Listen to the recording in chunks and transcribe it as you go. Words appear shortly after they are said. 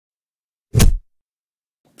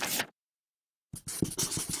Hey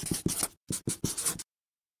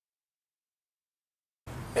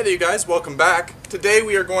there you guys, welcome back. Today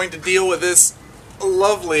we are going to deal with this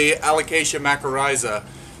lovely Alocasia macrorrhiza.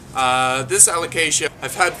 This Alocasia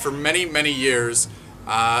I've had for many years.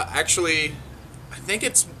 Actually, I think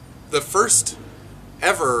it's the first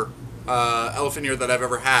ever elephant ear that I've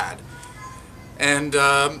ever had. And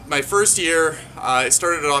my first year, I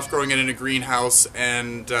started it off growing it in a greenhouse,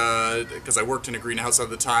 and because I worked in a greenhouse at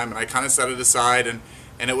the time, and I kind of set it aside, and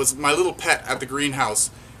it was my little pet at the greenhouse.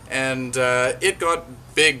 And it got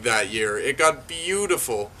big that year. It got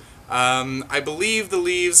beautiful. I believe the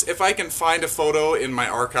leaves, if I can find a photo in my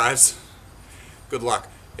archives, good luck.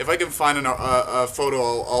 If I can find a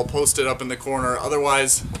photo, I'll post it up in the corner.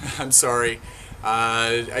 Otherwise, I'm sorry.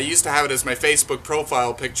 I used to have it as my Facebook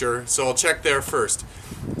profile picture, so I'll check there first.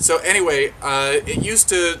 So anyway,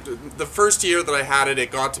 the first year that I had it, it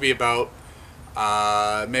got to be about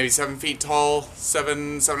maybe 7 feet tall,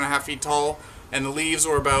 7.5 feet tall. And the leaves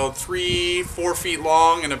were about 3-4 feet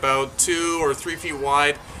long and about 2 or 3 feet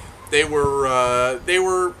wide. They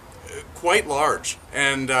were quite large,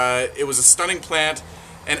 and it was a stunning plant.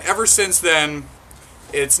 And ever since then,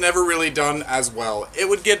 it's never really done as well. It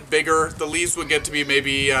would get bigger. The leaves would get to be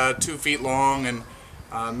maybe 2 feet long and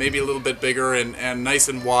maybe a little bit bigger and nice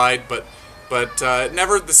and wide, but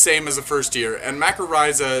never the same as the first year. And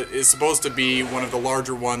macrorrhiza is supposed to be one of the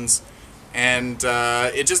larger ones, and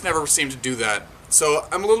it just never seemed to do that. So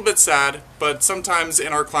I'm a little bit sad, but sometimes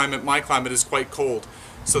in our climate, my climate is quite cold,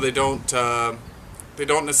 so they don't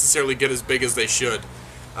necessarily get as big as they should.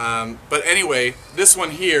 But anyway, this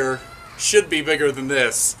one here should be bigger than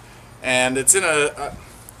this, and it's in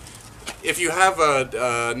if you have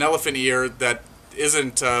an elephant ear that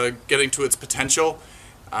isn't getting to its potential,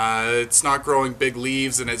 it's not growing big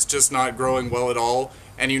leaves and it's just not growing well at all,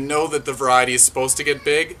 and you know that the variety is supposed to get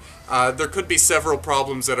big, there could be several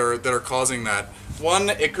problems that are causing that. One,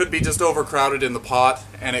 it could be just overcrowded in the pot,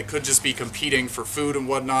 and it could just be competing for food and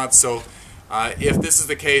whatnot. So if this is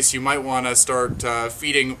the case, you might want to start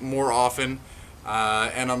feeding more often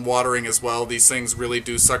and on watering as well. These things really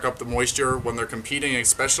do suck up the moisture when they're competing,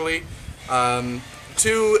 especially.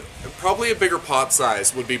 Two, probably a bigger pot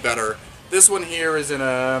size would be better. This one here is in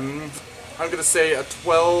I'm going to say a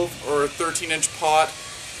 12 or a 13-inch pot,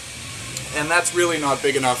 and that's really not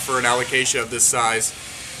big enough for an Alocasia of this size.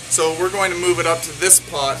 So we're going to move it up to this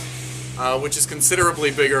pot, which is considerably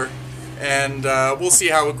bigger, and we'll see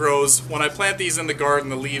how it grows. When I plant these in the garden,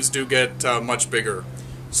 the leaves do get much bigger.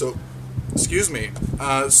 So, excuse me.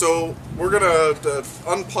 So we're going to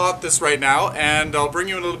unpot this right now, and I'll bring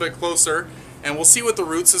you a little bit closer, and we'll see what the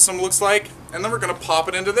root system looks like, and then we're going to pop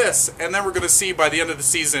it into this, and then we're going to see by the end of the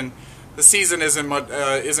season. The season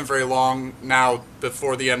isn't very long now.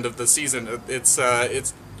 Before the end of the season, it's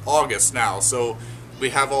August now, so we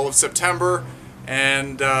have all of September,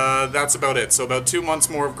 and that's about it. So about 2 months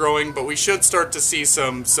more of growing, but we should start to see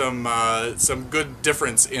some good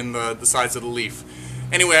difference in the size of the leaf.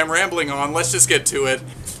 Anyway, I'm rambling on. Let's just get to it.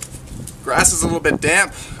 Grass is a little bit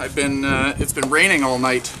damp. It's been raining all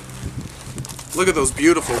night. Look at those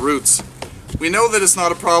beautiful roots. We know that it's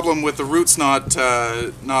not a problem with the roots not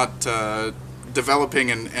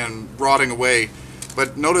developing and rotting away,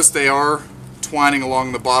 but notice they are twining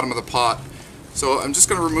along the bottom of the pot. So I'm just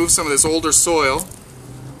going to remove some of this older soil,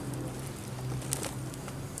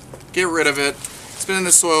 get rid of it. It's been in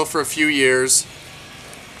the soil for a few years.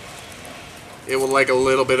 It will like a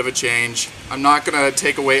little bit of a change. I'm not going to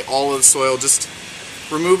take away all of the soil, just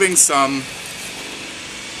removing some.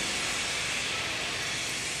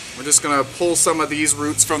 We're just going to pull some of these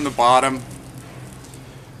roots from the bottom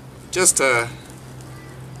just to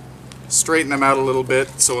straighten them out a little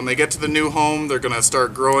bit, so when they get to the new home, they're going to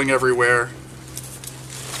start growing everywhere.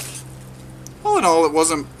 All in all, it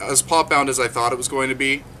wasn't as pot-bound as I thought it was going to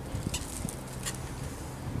be.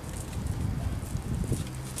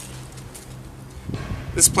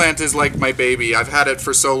 This plant is like my baby. I've had it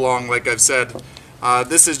for so long, like I've said.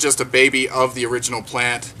 This is just a baby of the original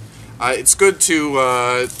plant. It's good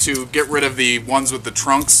to get rid of the ones with the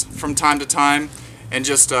trunks from time to time and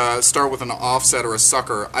just start with an offset or a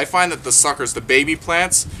sucker. I find that the suckers, the baby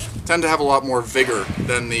plants, tend to have a lot more vigor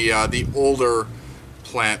than the older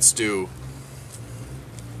plants do.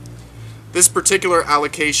 This particular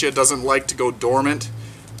Alocasia doesn't like to go dormant.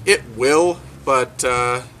 It will, but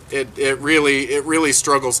it really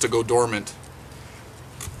struggles to go dormant.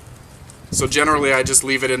 So generally I just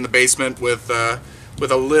leave it in the basement with a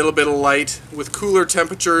little bit of light. With cooler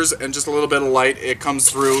temperatures and just a little bit of light, it comes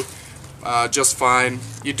through just fine.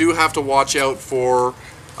 You do have to watch out for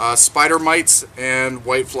spider mites and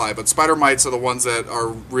whitefly, but spider mites are the ones that are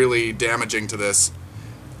really damaging to this.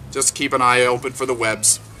 Just keep an eye open for the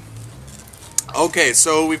webs. Okay,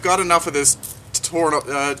 so we've got enough of this torn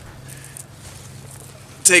up,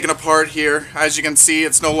 taken apart here. As you can see,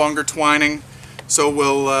 it's no longer twining, so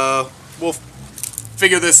we'll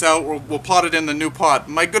figure this out. We'll pot it in the new pot.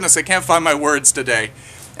 My goodness, I can't find my words today.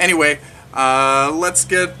 Anyway, let's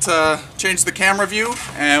change the camera view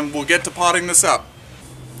and we'll get to potting this up.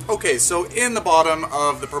 Okay, so in the bottom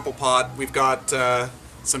of the purple pot we've got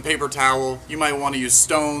some paper towel. You might want to use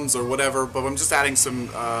stones or whatever, but I'm just adding some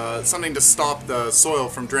something to stop the soil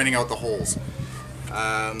from draining out the holes.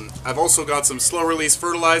 I've also got some slow release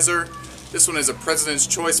fertilizer. This one is a President's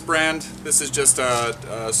Choice brand. This is just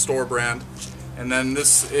a store brand. And then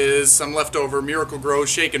this is some leftover Miracle Grow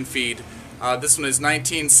Shake and Feed. This one is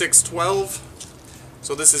 19612.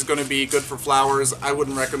 So this is going to be good for flowers. I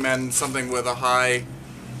wouldn't recommend something with a high...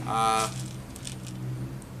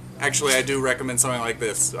 actually, I do recommend something like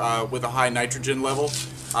this with a high nitrogen level.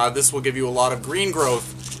 This will give you a lot of green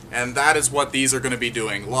growth, and that is what these are going to be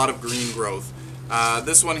doing. A lot of green growth.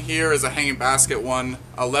 This one here is a hanging basket one,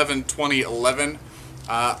 11-20-11.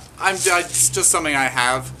 It's just something I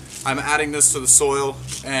have. I'm adding this to the soil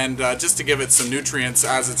and just to give it some nutrients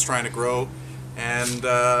as it's trying to grow. And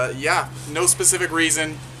yeah, no specific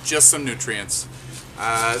reason, just some nutrients.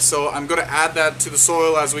 So I'm going to add that to the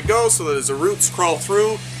soil as we go so that as the roots crawl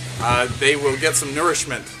through, they will get some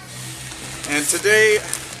nourishment. And today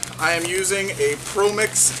I am using a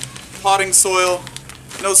ProMix potting soil.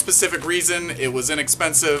 No specific reason, it was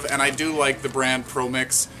inexpensive and I do like the brand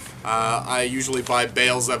ProMix. I usually buy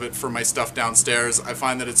bales of it for my stuff downstairs. I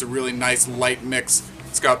find that it's a really nice light mix.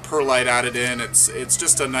 It's got perlite added in. It's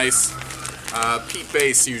just a nice peat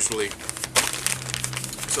base usually.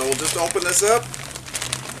 So we'll just open this up.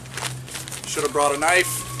 Should have brought a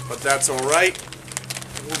knife, but that's alright.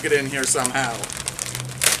 We'll get in here somehow.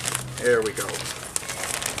 There we go.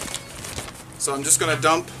 So I'm just going to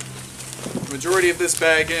dump the majority of this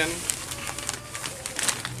bag in.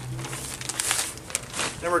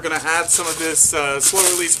 Then we're going to add some of this slow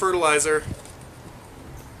release fertilizer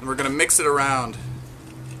and we're going to mix it around.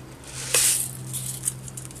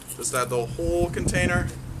 Just add the whole container.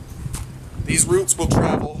 These roots will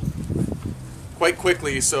travel quite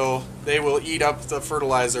quickly, so they will eat up the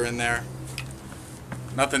fertilizer in there.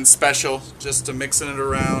 Nothing special, just to mixing it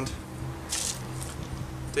around.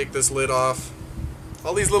 Take this lid off.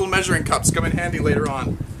 All these little measuring cups come in handy later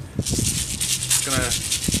on. Just gonna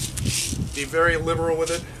be very liberal with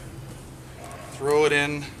it. Throw it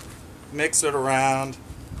in, mix it around.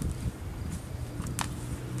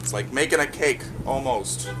 It's like making a cake,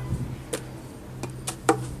 almost.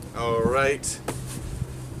 Alright.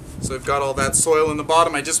 So I've got all that soil in the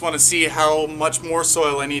bottom. I just want to see how much more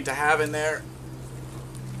soil I need to have in there.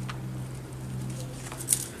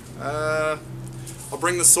 I'll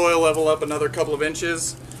bring the soil level up another couple of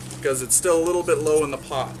inches because it's still a little bit low in the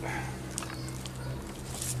pot.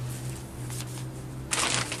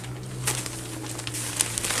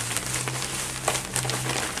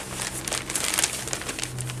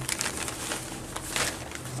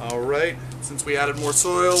 Alright, since we added more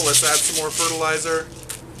soil, let's add some more fertilizer.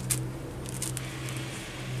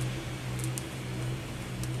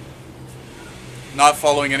 Not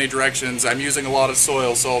following any directions. I'm using a lot of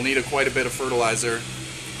soil, so I'll need quite a bit of fertilizer.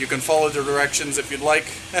 You can follow the directions if you'd like.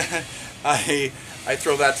 I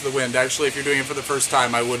throw that to the wind. Actually, if you're doing it for the first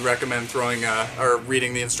time, I would recommend throwing or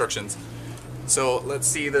reading the instructions. So let's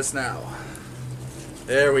see this now.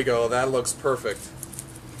 There we go. That looks perfect.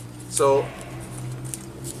 So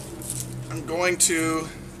I'm going to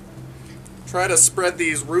try to spread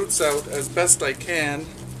these roots out as best I can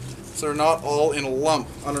so they're not all in a lump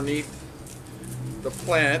underneath the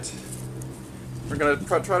plant. We're going to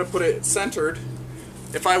try to put it centered.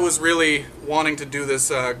 If I was really wanting to do this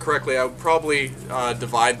correctly, I would probably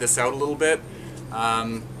divide this out a little bit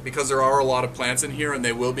because there are a lot of plants in here and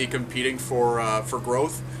they will be competing for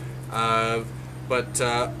growth. But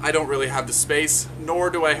I don't really have the space,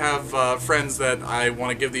 nor do I have friends that I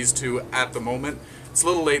want to give these to at the moment. It's a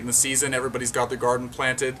little late in the season. Everybody's got their garden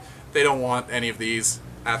planted. They don't want any of these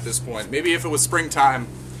at this point. Maybe if it was springtime,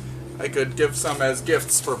 I could give some as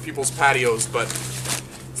gifts for people's patios, but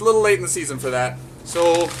it's a little late in the season for that.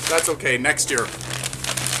 So that's okay, next year.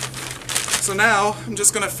 So now I'm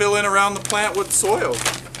just going to fill in around the plant with soil.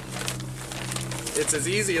 It's as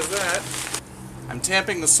easy as that. I'm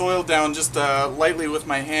tamping the soil down just lightly with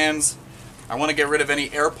my hands. I want to get rid of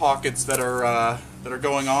any air pockets that are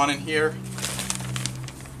going on in here.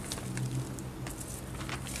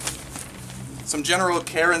 some general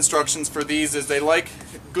care instructions for these is they like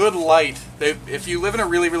good light. If you live in a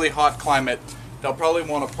really, really hot climate, they'll probably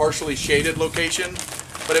want a partially shaded location.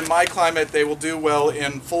 But in my climate, they will do well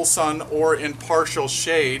in full sun or in partial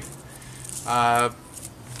shade.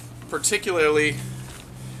 Particularly,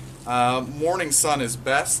 morning sun is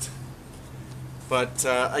best. But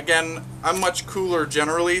again, I'm much cooler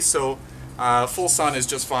generally, so full sun is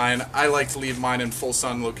just fine. I like to leave mine in full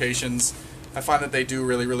sun locations. I find that they do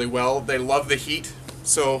really, really well. They love the heat,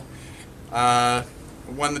 so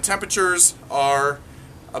when the temperatures are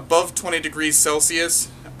above 20 degrees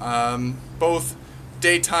Celsius, both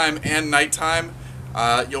daytime and nighttime,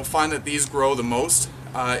 you'll find that these grow the most.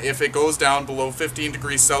 If it goes down below 15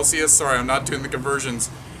 degrees Celsius, sorry, I'm not doing the conversions.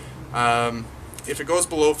 If it goes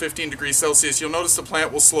below 15 degrees Celsius, you'll notice the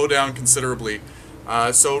plant will slow down considerably.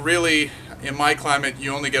 So really, in my climate,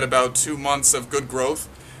 you only get about 2 months of good growth,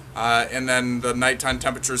 and then the nighttime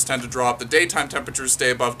temperatures tend to drop. The daytime temperatures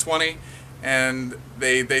stay above 20, and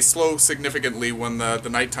they slow significantly when the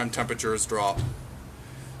nighttime temperatures drop.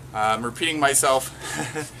 I'm repeating myself.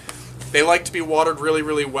 They like to be watered really,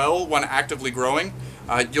 really well when actively growing.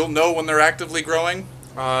 You'll know when they're actively growing.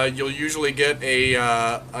 You'll usually get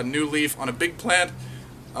a new leaf on a big plant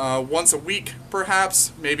once a week,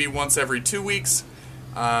 perhaps, maybe once every 2 weeks.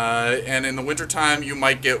 And in the wintertime, you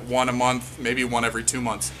might get one a month, maybe one every 2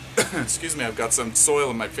 months. Excuse me, I've got some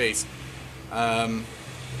soil in my face.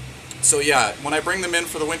 So yeah, when I bring them in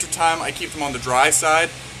for the wintertime, I keep them on the dry side.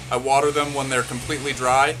 I water them when they're completely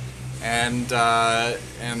dry, and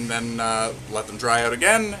then let them dry out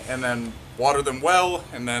again, and then water them well,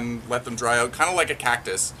 and then let them dry out, kind of like a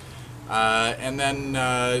cactus. And then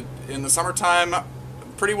in the summertime,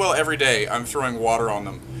 pretty well every day, I'm throwing water on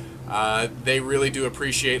them. They really do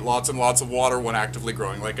appreciate lots and lots of water when actively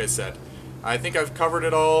growing, like I said. I think I've covered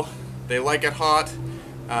it all. They like it hot.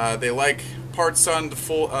 They like part sun to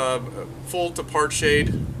full to part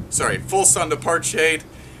shade. Sorry, full sun to part shade.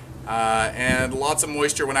 And lots of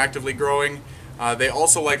moisture when actively growing. They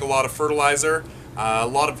also like a lot of fertilizer. A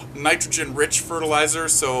lot of nitrogen-rich fertilizer,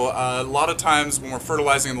 so a lot of times when we're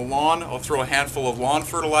fertilizing the lawn, I'll throw a handful of lawn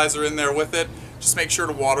fertilizer in there with it. Just make sure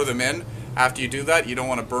to water them in. After you do that, you don't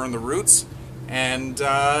want to burn the roots. And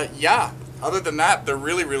yeah, other than that, they're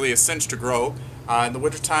really, really a cinch to grow. In the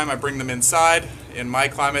wintertime, I bring them inside. In my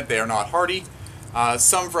climate, they are not hardy.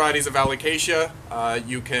 Some varieties of Alocasia,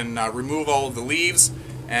 you can remove all of the leaves,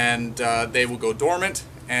 and they will go dormant,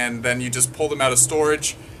 and then you just pull them out of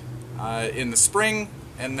storage in the spring,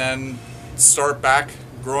 and then start back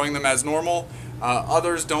growing them as normal.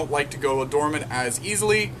 Others don't like to go dormant as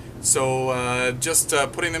easily, so just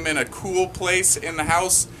putting them in a cool place in the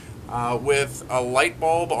house with a light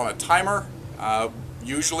bulb on a timer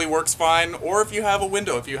usually works fine. Or if you have a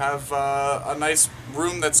window, if you have a nice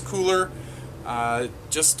room that's cooler,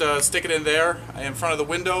 just stick it in there in front of the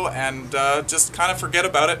window, and just kind of forget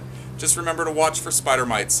about it. Just remember to watch for spider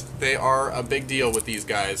mites. They are a big deal with these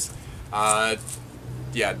guys.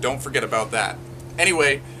 Yeah, don't forget about that.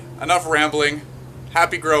 Anyway, enough rambling.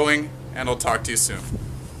 Happy growing, and I'll talk to you soon.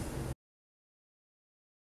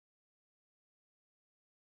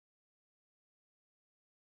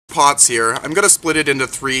 Pots here. I'm going to split it into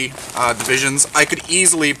 3 divisions. I could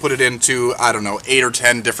easily put it into, I don't know, 8 or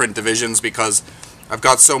 10 different divisions because I've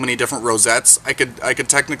got so many different rosettes. I could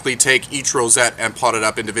technically take each rosette and pot it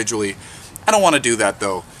up individually. I don't want to do that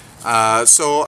though. So